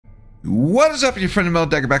What is up, your friend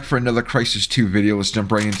Dagger back for another Crysis 2 video. Let's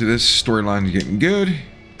jump right into this. Storyline is getting good.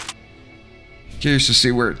 Curious to see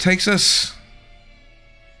where it takes us.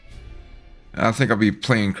 I think I'll be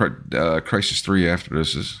playing Crysis 3 after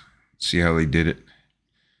this. See how they did it.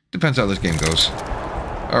 Depends how this game goes.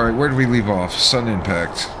 Alright, where did we leave off? Sun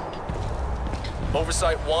impact.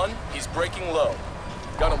 Oversight 1, he's breaking low.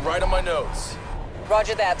 Got him right on my nose.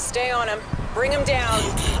 Roger that. Stay on him. Bring him down.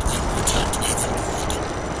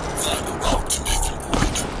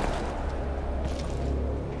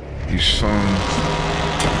 Use phone.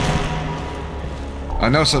 I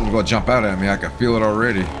know something's gonna jump out at me. I can feel it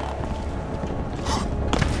already.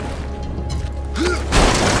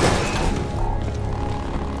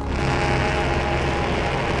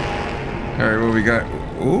 Alright, what we got?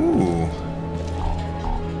 Ooh.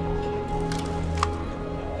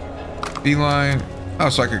 Beeline. Oh,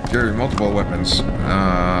 so I could carry multiple weapons.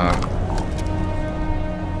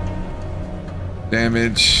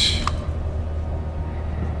 Damage.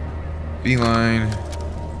 Beeline.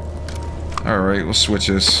 Alright, we'll switch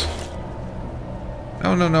this.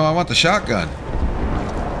 Oh, no, I want the shotgun.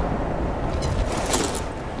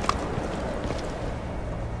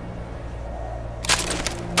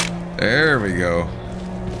 There we go.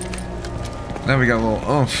 Now we got a little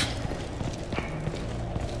oomph.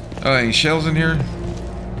 Oh, any shells in here?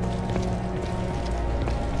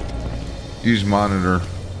 Use monitor.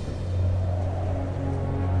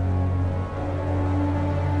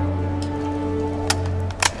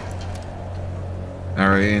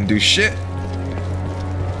 Alright, and do shit.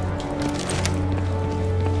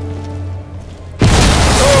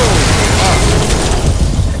 Oh!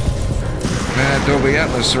 Man, Dolby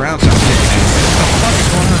Atmos surround sound kicking in. What the fuck is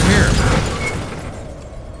going on here?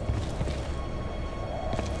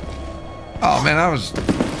 Oh man, I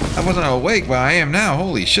wasn't awake, but I am now.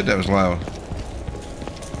 Holy shit, that was loud.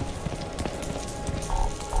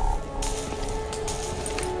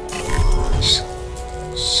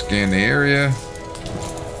 Scan the area.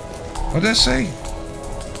 What'd that say?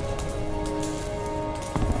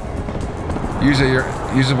 Use a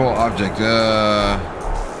usable object. Yeah,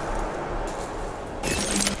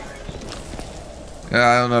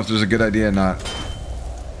 I don't know if there's a good idea or not.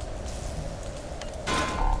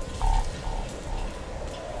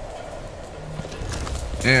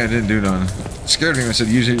 Yeah, it didn't do none. It scared me when I said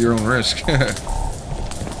use it at your own risk.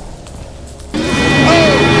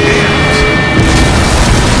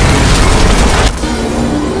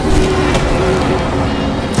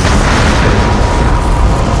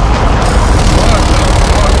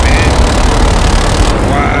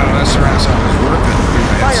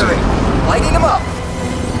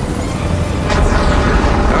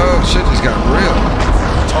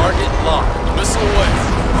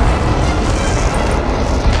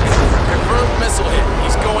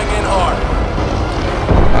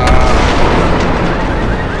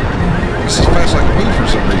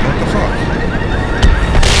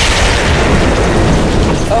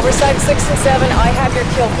 Oversight 6 and 7, I have your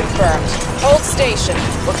kill confirmed. Hold station.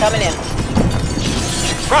 We're coming in.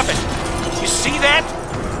 Prophet, you see that?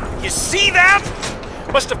 You see that?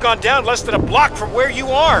 Must have gone down less than a block from where you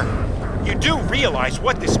are. You do realize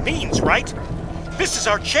what this means, right? This is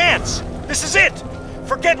our chance. This is it.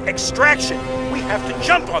 Forget extraction. We have to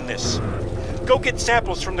jump on this. Go get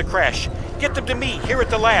samples from the crash. Get them to me here at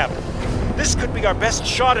the lab. This could be our best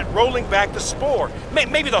shot at rolling back the spore.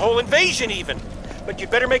 Maybe the whole invasion even. But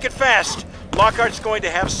you'd better make it fast. Lockhart's going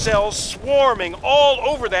to have cells swarming all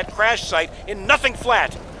over that crash site in nothing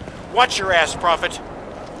flat. Watch your ass, Prophet.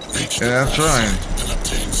 Yeah, I'm trying.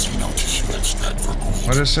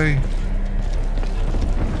 What did it say?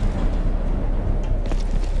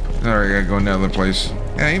 Alright, gotta go another place.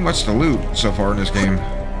 Yeah, ain't much to loot so far in this game.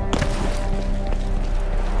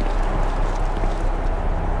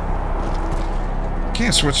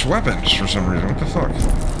 Can't switch weapons for some reason. What the fuck?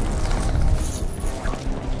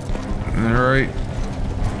 Alright.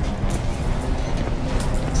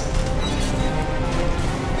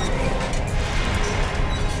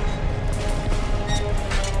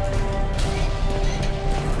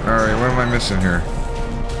 Alright, what am I missing here?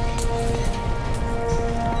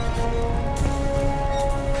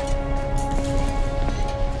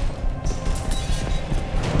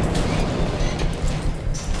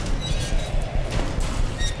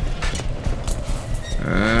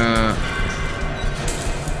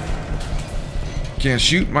 Can't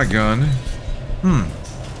shoot my gun.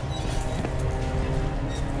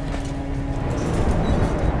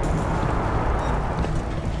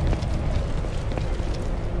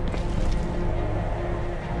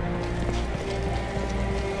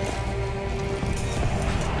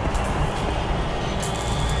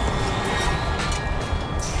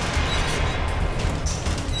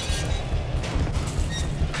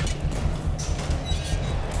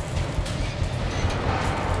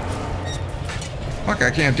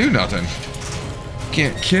 fuck? I can't do nothing.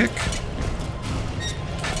 Can't kick.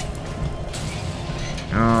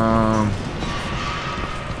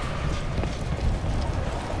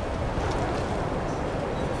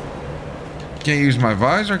 Can't use my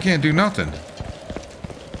visor. Can't do nothing.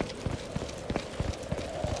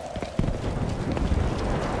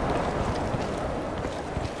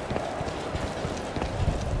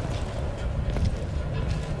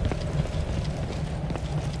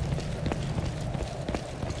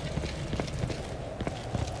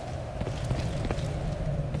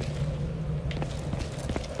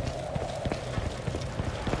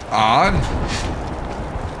 Odd.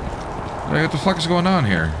 Like, what the fuck is going on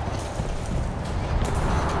here?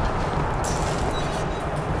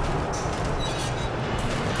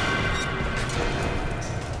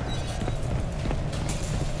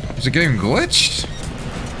 Is the game glitched?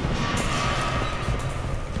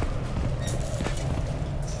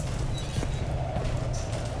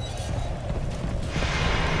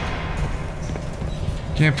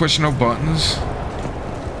 Can't push no buttons.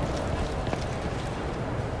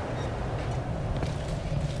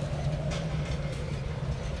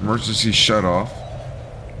 Emergency shut off.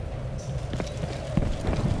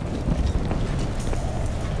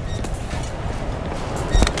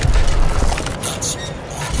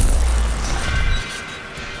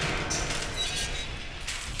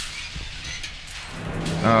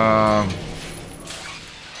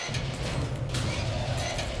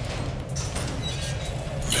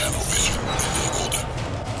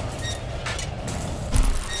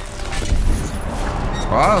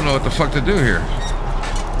 Well, I don't know what the fuck to do here.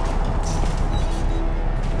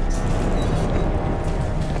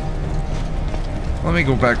 Let me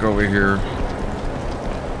go back over here.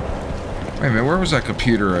 Wait a minute, where was that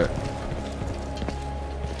computer at?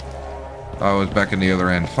 Oh, it was back in the other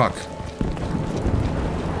end. Fuck.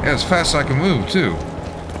 Yeah, as fast as I can move, too.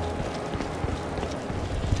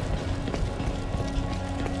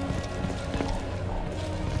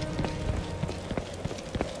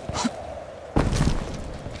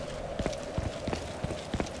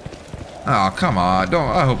 Oh, come on.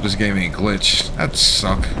 I hope this game ain't glitched. That'd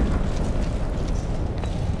suck.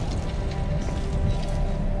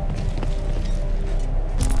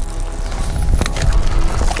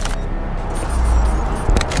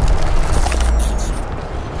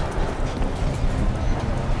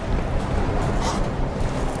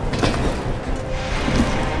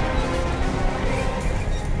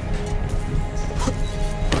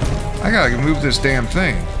 I gotta move this damn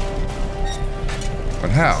thing.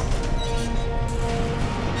 But how?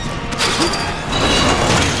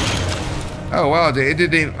 Oh, wow, it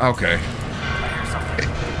didn't even... Okay. I hear something.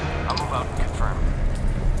 I'll move out and confirm.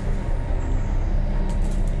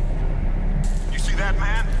 You see that,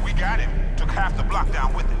 man? We got him. Took half the block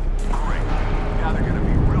down with it. Great. Now they're gonna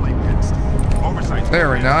be really pissed. Oversight. There,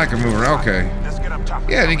 right now I can move it. Okay. Let's get up top.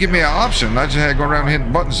 Yeah, it didn't give me an option. I just had to go around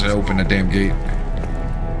hitting buttons to open the damn gate.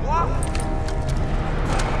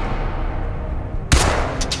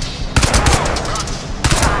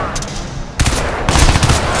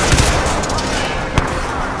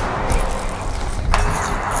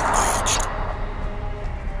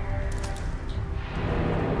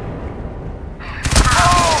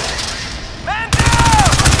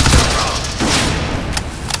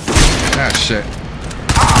 Ah, shit.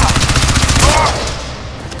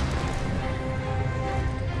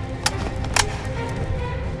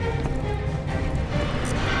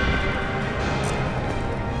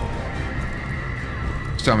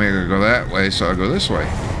 It's telling me I gotta go that way, so I'll go this way.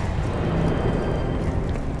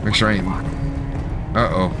 Make sure I ain't...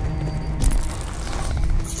 Uh-oh.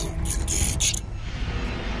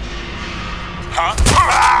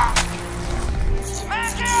 Man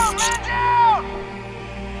down! Man down!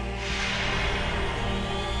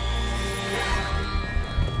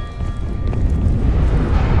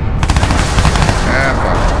 Ah,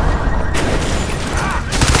 fuck.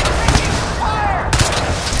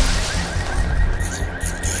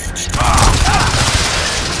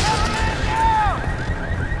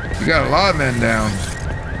 You got a lot of men down.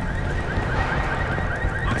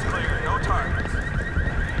 Looks clear. No targets.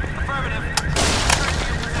 Affirmative.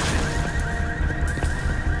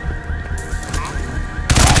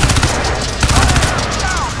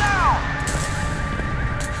 Down! Down!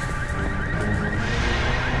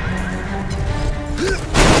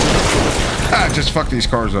 Ah, just fuck these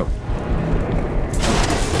cars up.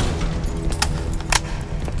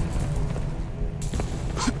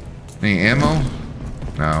 Any ammo?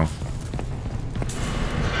 No.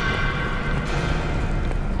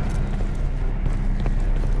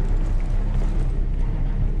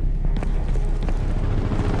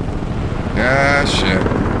 Ah, shit.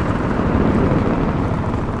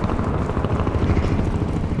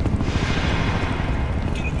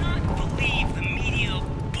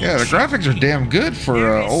 Yeah, the graphics are damn good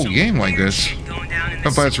for an old game like this.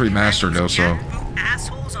 But it's remastered though, so.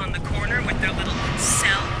 Assholes on the corner with their little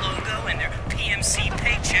C.E.L.L. logo and their PMC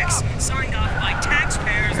paychecks signed off by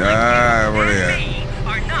taxpayers like you where they and me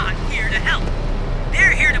are not here to help.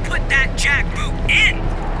 They're here to put that jackboot in.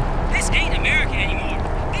 This ain't America anymore.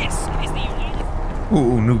 This is the United.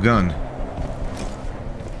 Ooh, new gun.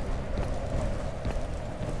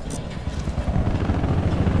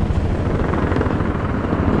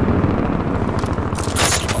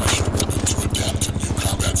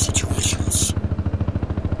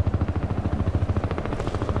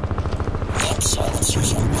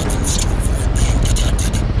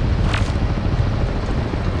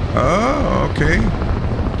 Oh, okay.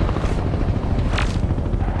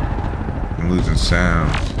 I'm losing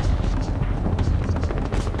sound.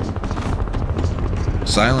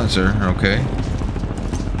 Silencer, okay. I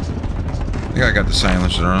think I got the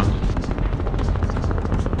silencer on.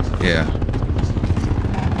 Yeah.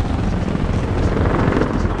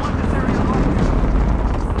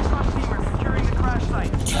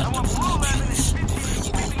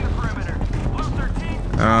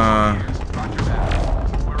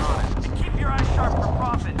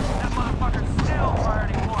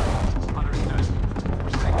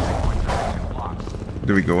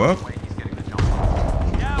 Do we go up?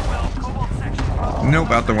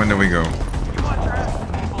 Nope, out the window we go.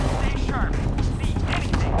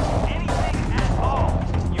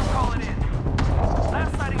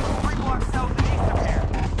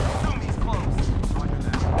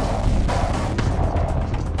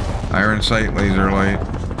 Iron sight, laser light.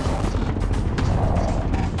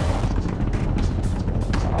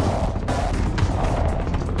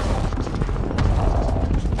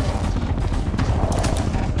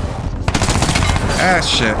 Ah,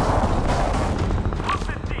 shit.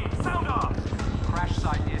 Sound off. Crash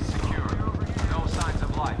site is secure. No signs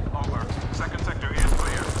of life. Over. Second sector is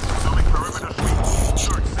clear. Building perimeter sweep.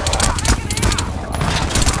 Short sector.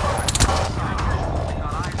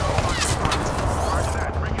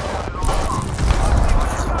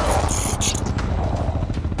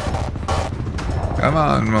 Come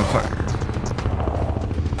on, motherfucker.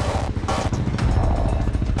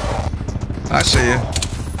 I see you.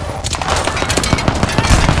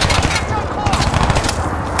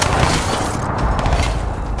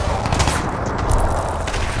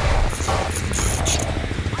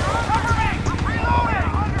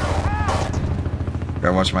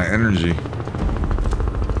 Gotta watch my energy.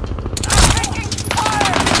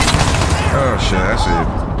 Oh shit, I see it.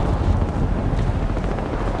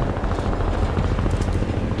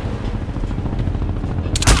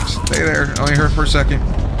 Stay there. Only hurt for a second.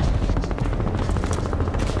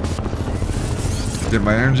 Get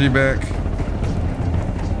my energy back.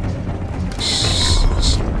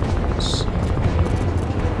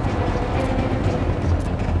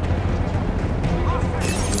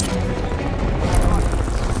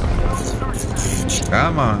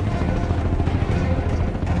 Come on.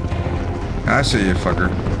 I see you, fucker.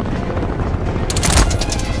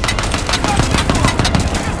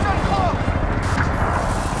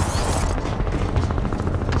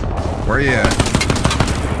 Where you at?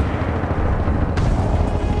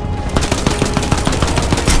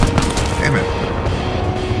 Damn it.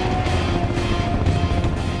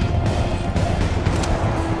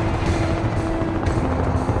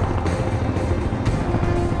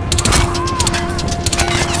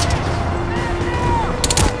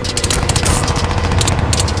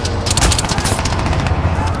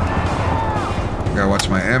 Gotta watch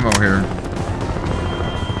my ammo here.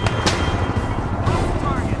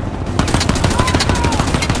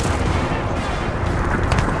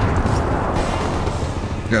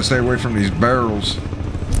 Gotta stay away from these barrels.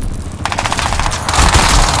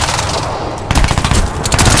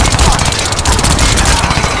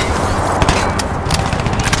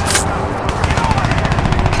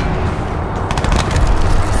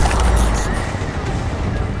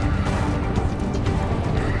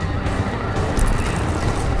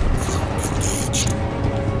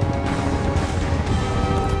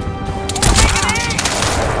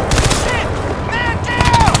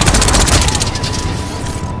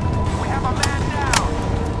 We have a man down.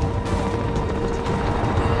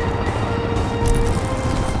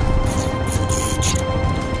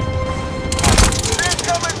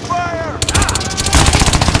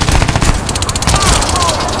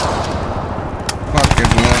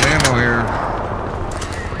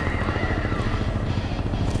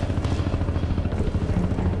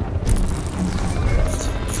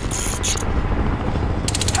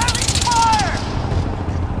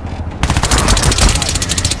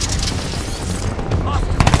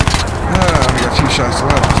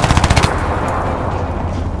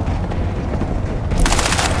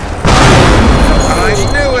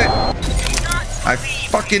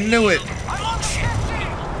 fucking knew it.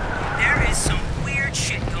 There is some weird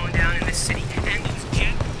shit going down in the city, and those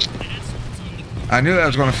jet assholes on the I knew that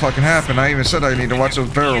was gonna fucking happen. I even said I need to watch those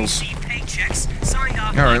barrels. paychecks signed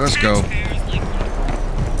off All right, by let's go. taxpayers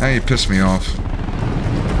like Now you pissed me off.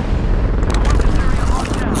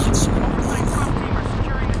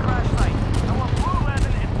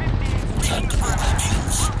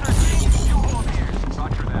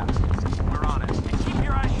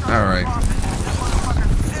 All right.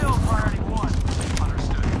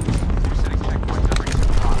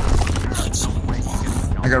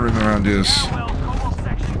 I gotta remember how to do this.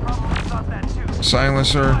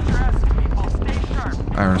 Silencer.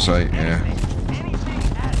 Iron sight, yeah.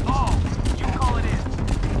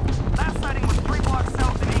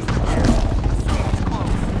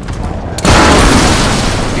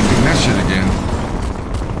 Keep doing that shit again.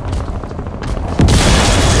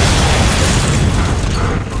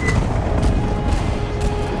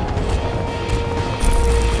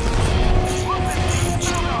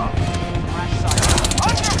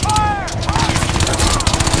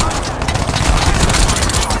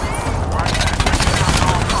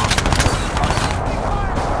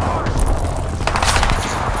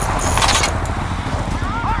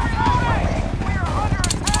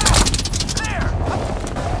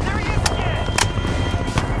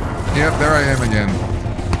 Yep, there I am again.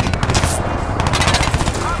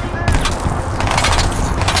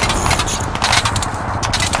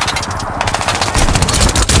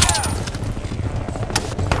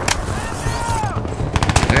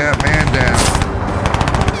 Yeah, man down.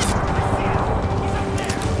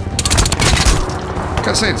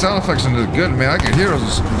 Gotta say, the sound effects are good, man. I can hear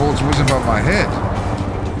those bullets whizzing above my head.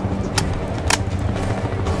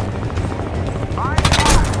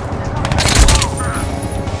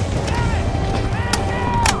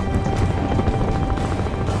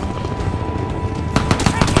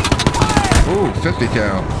 Ooh, 50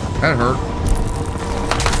 cal. That hurt.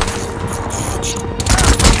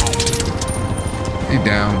 He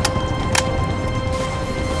down.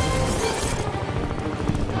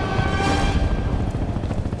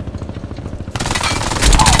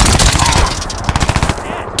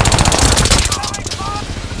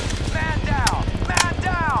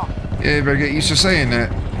 Yeah, you better get used to saying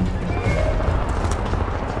that.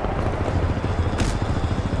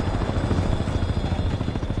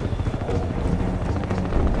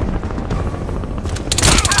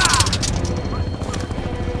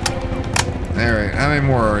 Alright, how many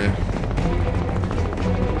more are you?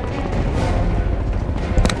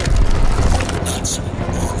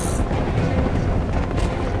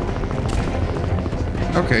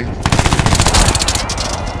 Okay.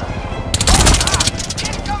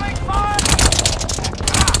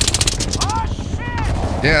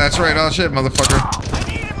 Yeah, that's right. Oh shit, motherfucker.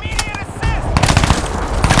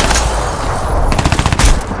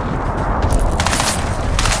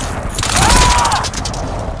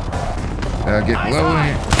 Get low in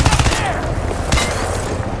here.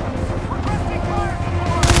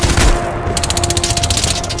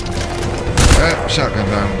 Shotgun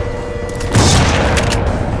down.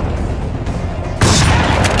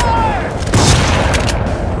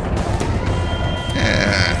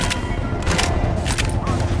 Yeah.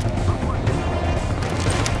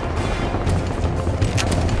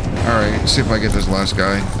 Alright, let's see if I get this last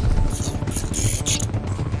guy.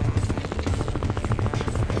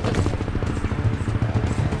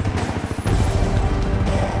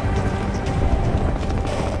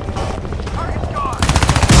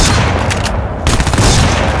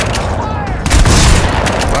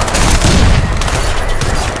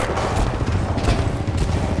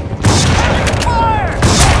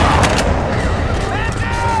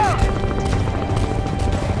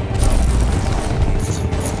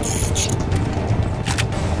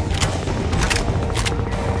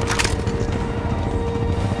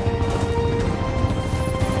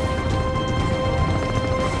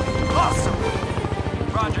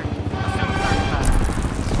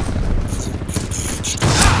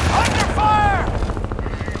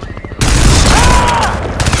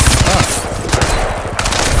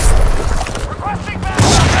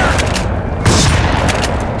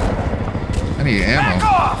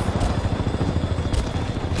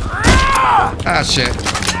 Ah, shit.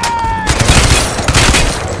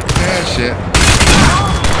 Yeah, shit.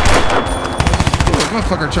 Ooh, this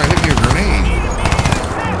motherfucker tried to hit me with a grenade.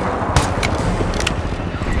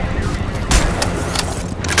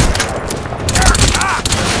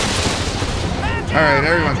 Alright,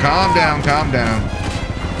 everyone, calm down, calm down.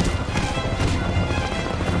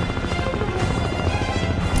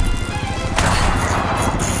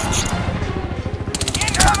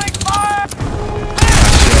 Incoming fire!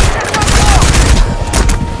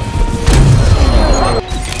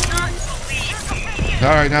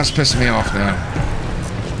 Alright, now it's pissing me off now.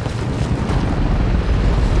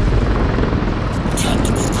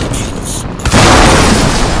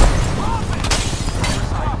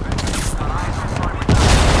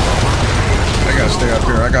 I gotta stay up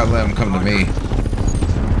here. I gotta let them come to me.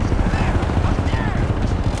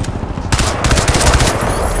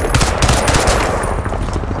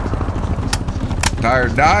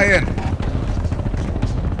 Tired dying.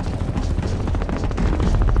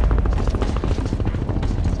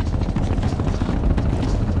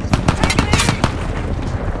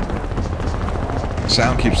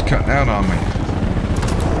 Sound keeps cutting out on me.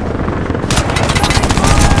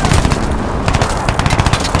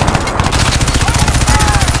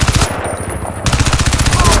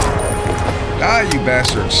 Die, you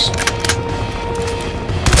bastards.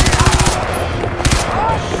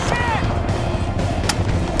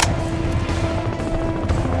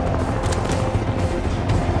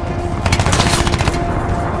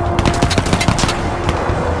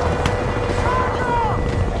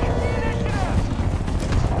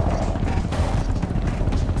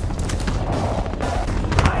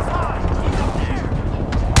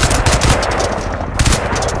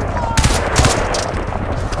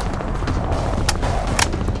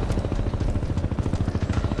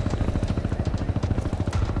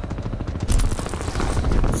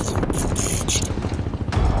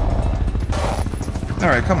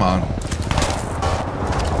 Alright, come on.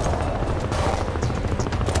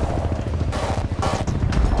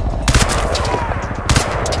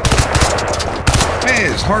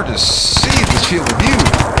 Man, it's hard to see this field of view.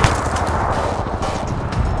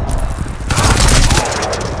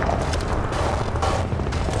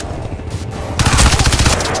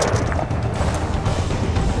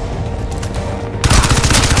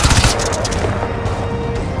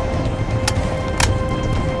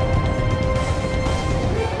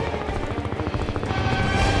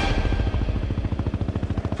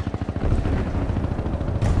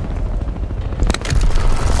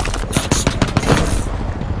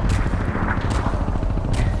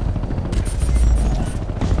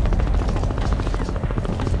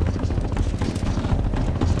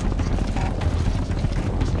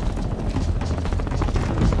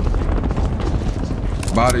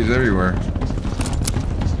 Bodies everywhere.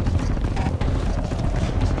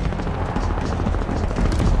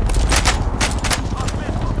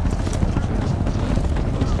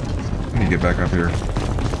 Let me get back up here.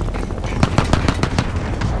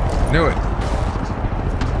 Knew it.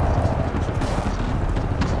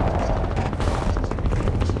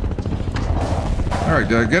 Alright,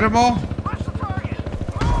 did I get them all?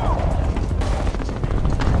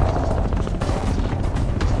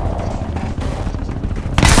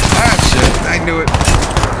 I knew it.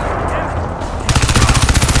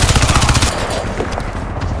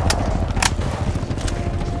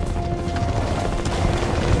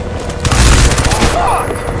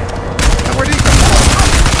 Where did he come from?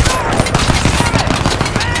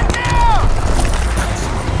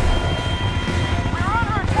 We're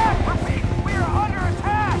under attack! Repeat, we are under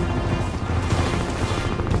attack!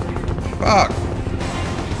 Fuck.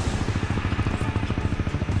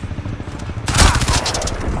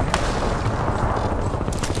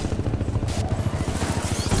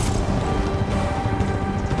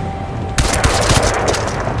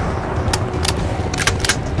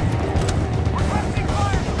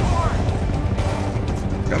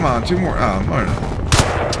 Come on, two more. Oh, more.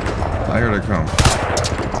 Oh, here they come.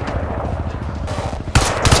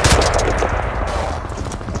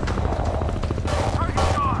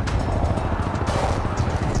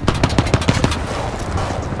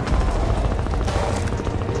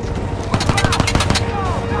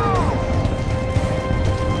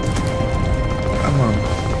 Come on.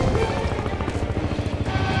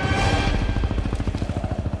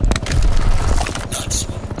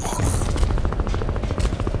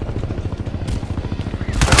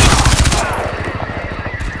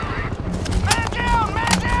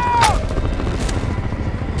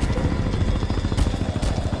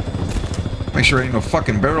 Make sure ain't no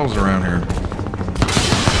fucking barrels around here.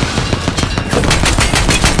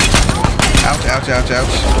 Ouch, ouch, ouch,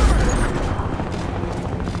 ouch.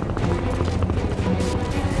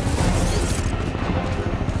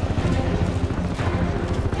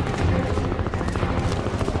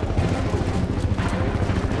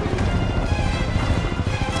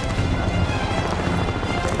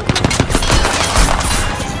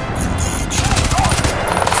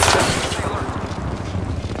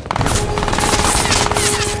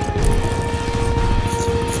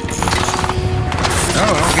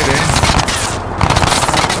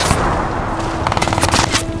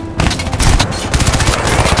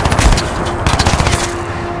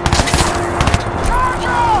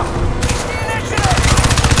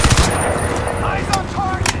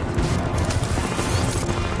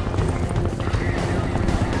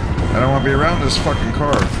 around this fucking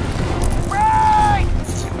car.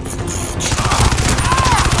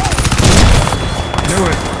 Knew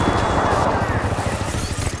it.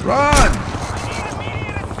 Run!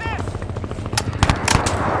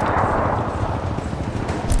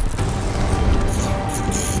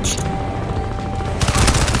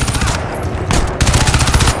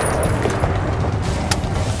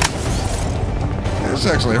 It's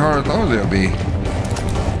actually harder than I thought it would be.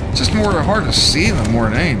 It's just more hard to see them more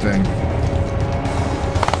than anything.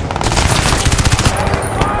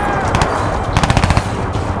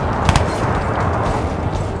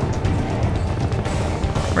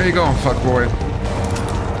 Where you going, fuckboy?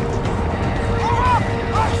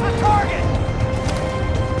 Rush the target!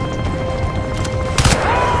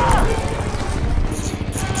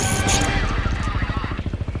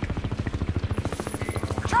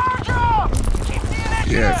 Charge up! Keep the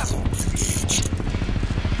initiative! Yeah.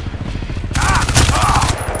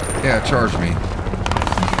 Yeah, charge me.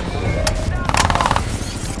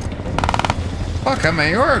 Fuck, I'm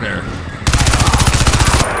a order.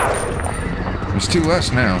 There's 2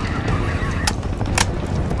 less now.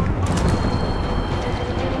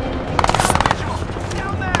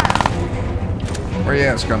 Down there! Where you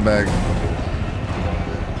at, scumbag?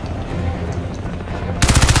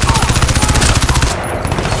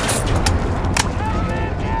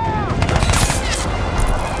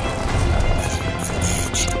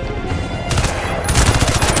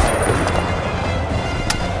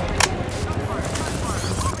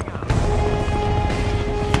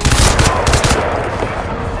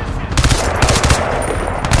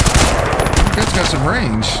 It's got some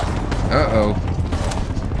range. Uh-oh.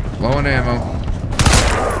 Low on ammo.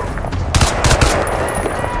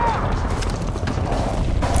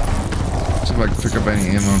 See if I can pick up any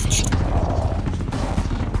ammo.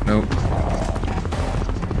 Nope.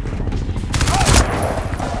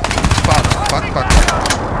 Fuck, fuck, fuck.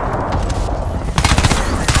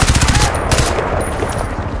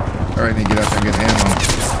 Alright, I need to get out there and get ammo.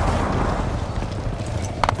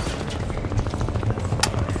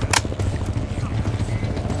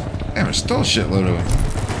 Damn, there's still a shitload of them.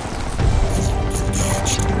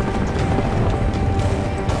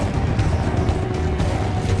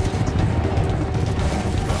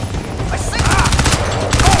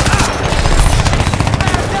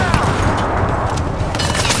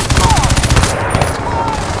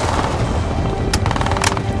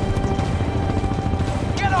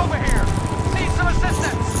 Get over here! Need some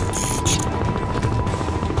assistance!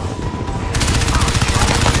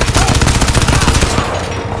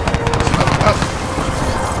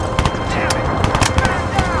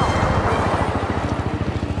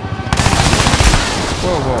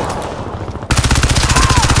 Whoa, whoa.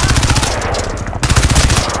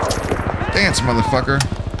 Dance, motherfucker.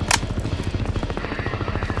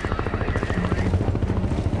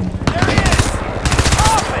 There he is!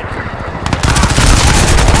 Off it!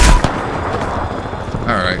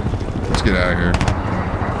 Alright, let's get out of here.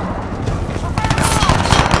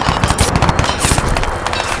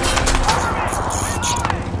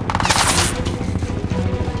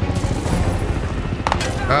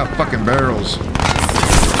 Ah, fucking barrels.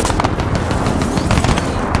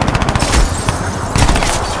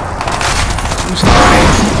 Who's talking?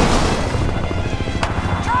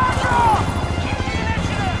 Charge up! Keep the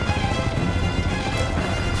initiative!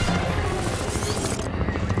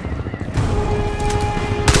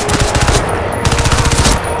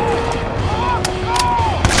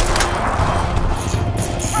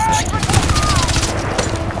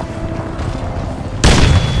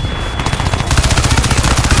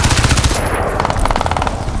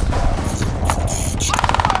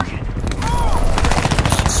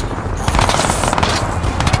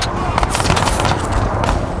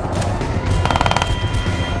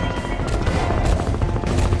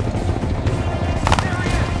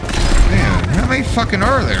 Man, how many fucking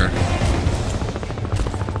are there?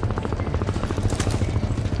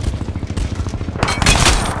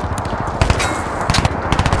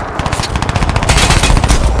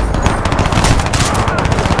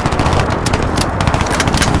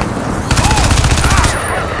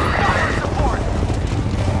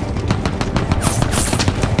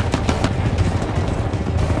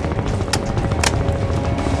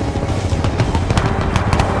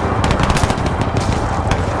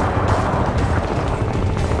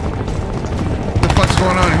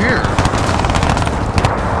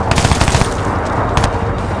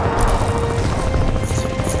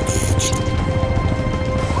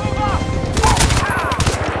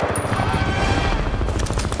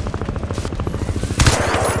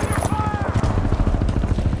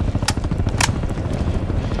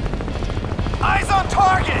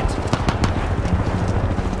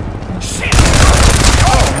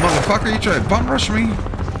 motherfucker? You trying to bum rush me?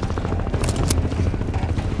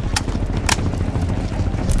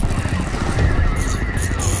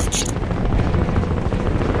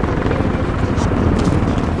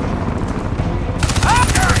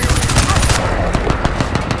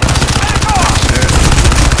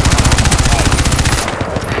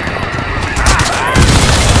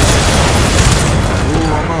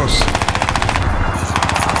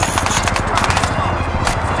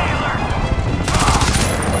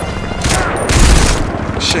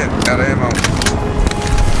 Shit, out of ammo.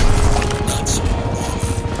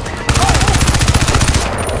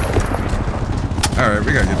 Alright,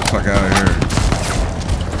 we gotta get the fuck out of here.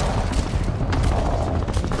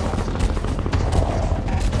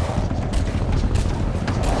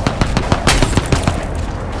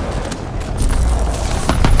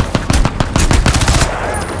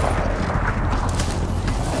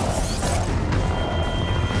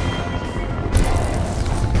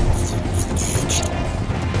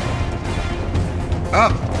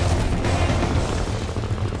 Up!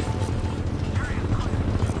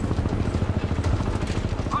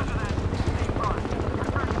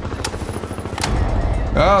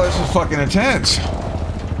 Oh, this is fucking intense.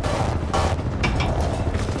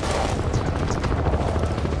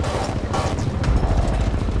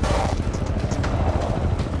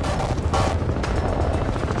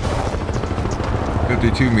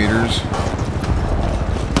 $52 meters.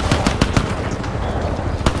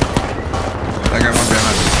 I got one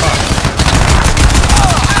behind me.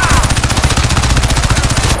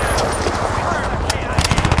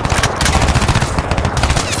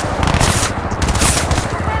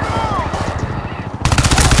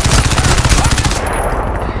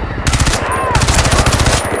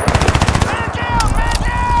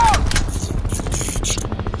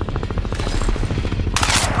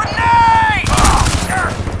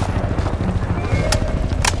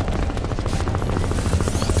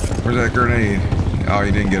 Where's that grenade? Oh,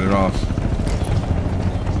 you didn't get it off.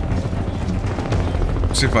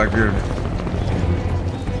 Let's see if I could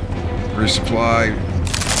resupply.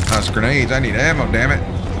 That's grenades. I need ammo, damn it.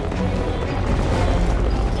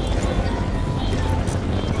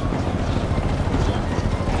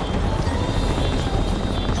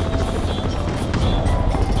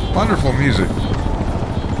 Wonderful music.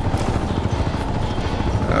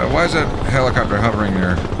 Why is that helicopter hovering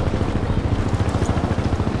there?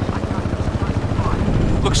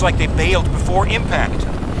 Looks like they bailed before impact.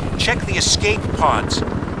 Check the escape pods.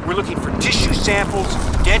 We're looking for tissue samples,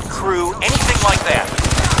 dead crew, anything like that.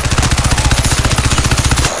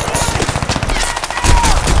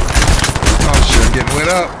 Oh shit, I'm getting lit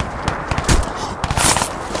up.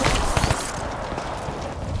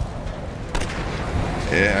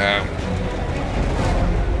 Yeah.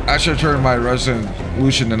 I should turn my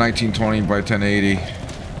resolution to 1920 by 1080.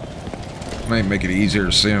 Might make it easier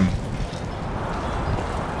to see them.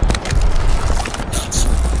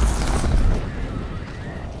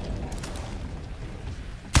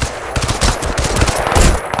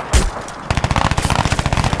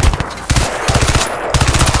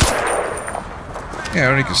 Yeah,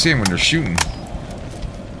 I only can see them when they're shooting.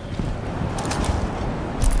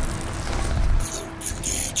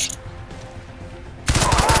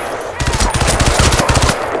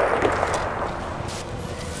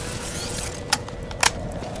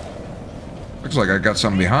 Looks like I got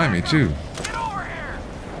something behind me, too. Get over here!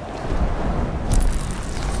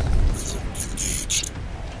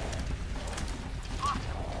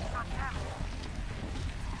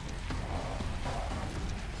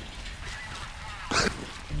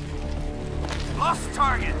 Lost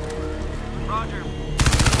target. Roger. The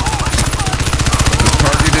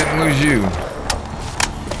target didn't lose you.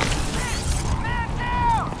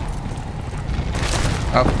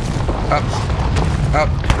 Up, up, up.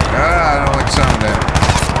 Ah, I don't like the sound of that.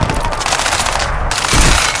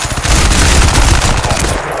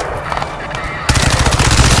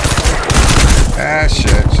 Ah,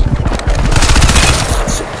 shit.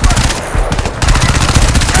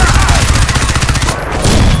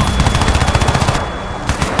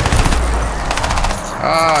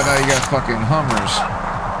 Ah, now you got fucking Hummers.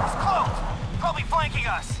 It's close. Probably flanking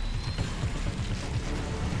us.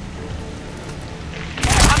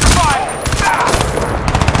 Under fire!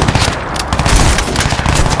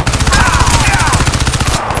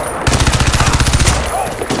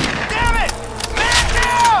 Damn it! Man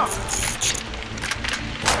down!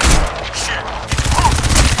 Shit!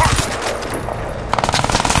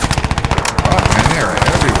 Oh, man, they're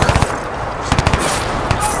everywhere.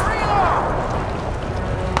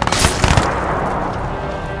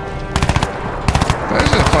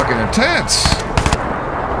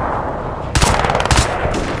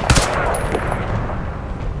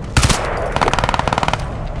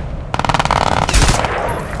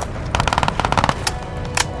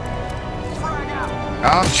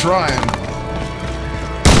 trying.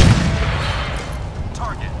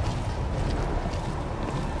 Target.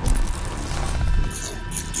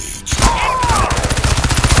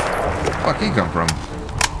 Fuck he come from?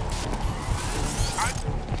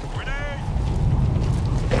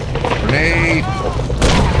 Grenade!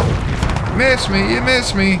 Miss me, you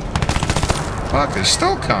miss me. Fuck, they're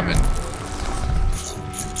still coming.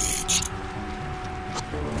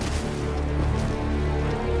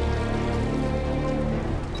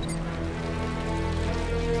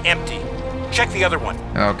 Empty. Check the other one.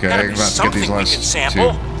 Okay, Gotta I'm be about to get something these we last can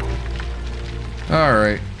sample. two.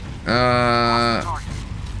 Alright.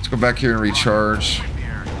 Let's go back here and recharge.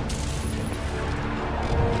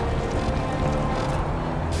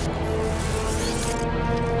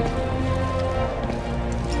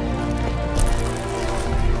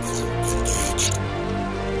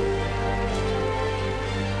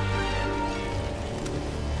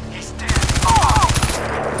 He's dead.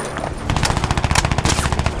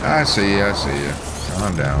 I see you, I see you.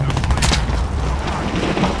 Calm down.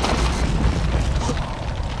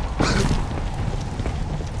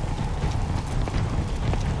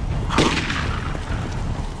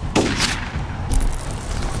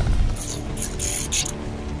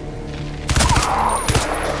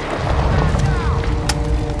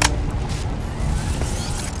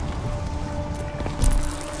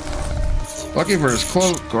 Lucky for his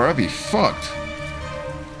cloak, or I'd be fucked.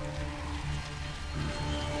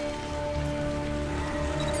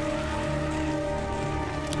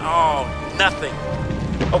 Oh, nothing.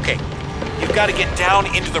 Okay, you've got to get down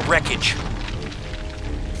into the wreckage.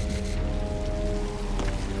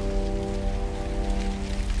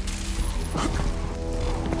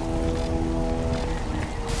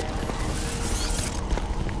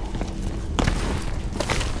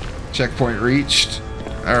 Checkpoint reached.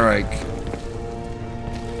 Alright.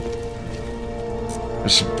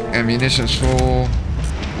 There's some ammunition's full.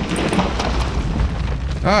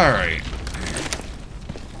 Alright.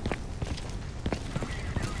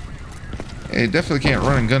 Hey, definitely can't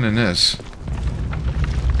run and gun in this.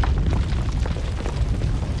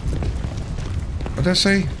 What'd that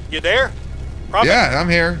say? You there? Prophet? Yeah, I'm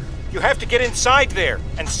here. You have to get inside there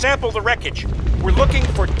and sample the wreckage. We're looking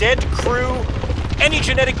for dead crew, any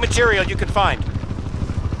genetic material you can find.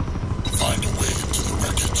 Find a way into the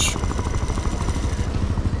wreckage.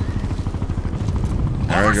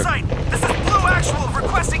 Alright, Oversight! This is Blue Actual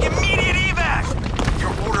requesting immediate evac!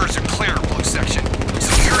 Your orders are clear, Blue Section.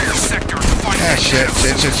 Secure your sector to find Ah, shit.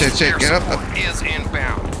 Get up. Is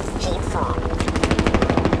inbound. Hold firm.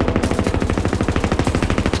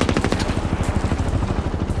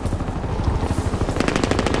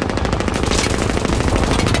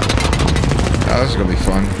 Oh, this is gonna be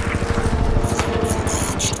fun.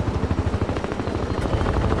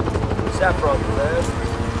 Saffron Command.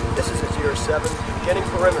 This is Azure 7. Beginning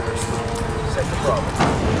perimeter sweep. Sector Bravo.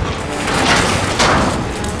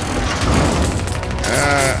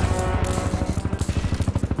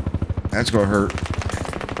 That's gonna hurt.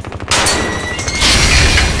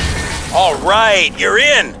 All right, you're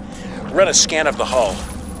in. Run a scan of the hull.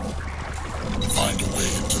 Find a way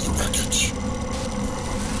into the wreckage.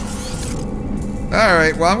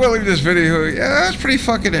 Alright, well, I'm gonna leave this video. Yeah, that's pretty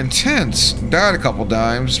fucking intense. Died a couple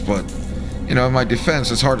times, but, you know, in my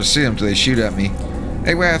defense, it's hard to see them till they shoot at me.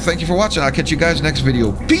 Anyway, thank you for watching. I'll catch you guys next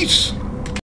video. Peace!